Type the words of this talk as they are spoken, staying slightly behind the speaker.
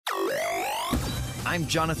I'm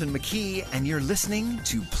Jonathan McKee, and you're listening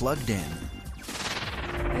to Plugged In.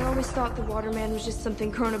 I always thought the Waterman was just something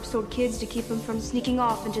grown-ups told kids to keep them from sneaking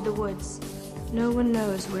off into the woods. No one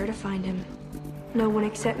knows where to find him. No one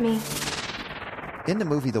except me. In the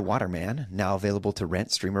movie The Waterman, now available to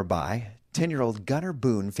rent, stream, or buy, 10-year-old Gunnar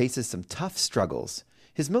Boone faces some tough struggles.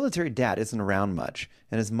 His military dad isn't around much,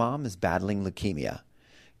 and his mom is battling leukemia.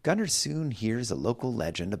 Gunnar soon hears a local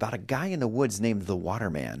legend about a guy in the woods named the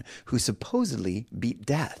Waterman who supposedly beat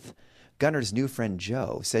death. Gunnar's new friend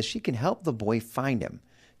Jo says she can help the boy find him.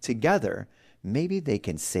 Together, maybe they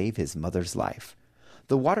can save his mother's life.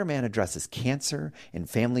 The Waterman addresses cancer and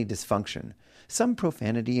family dysfunction. Some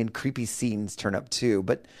profanity and creepy scenes turn up too,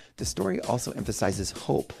 but the story also emphasizes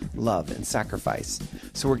hope, love, and sacrifice.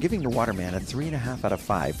 So we're giving The Waterman a 3.5 out of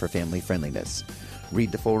 5 for family friendliness.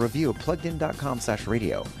 Read the full review at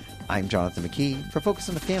pluggedin.com/radio. I'm Jonathan McKee for Focus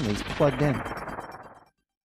on the Family's Plugged In.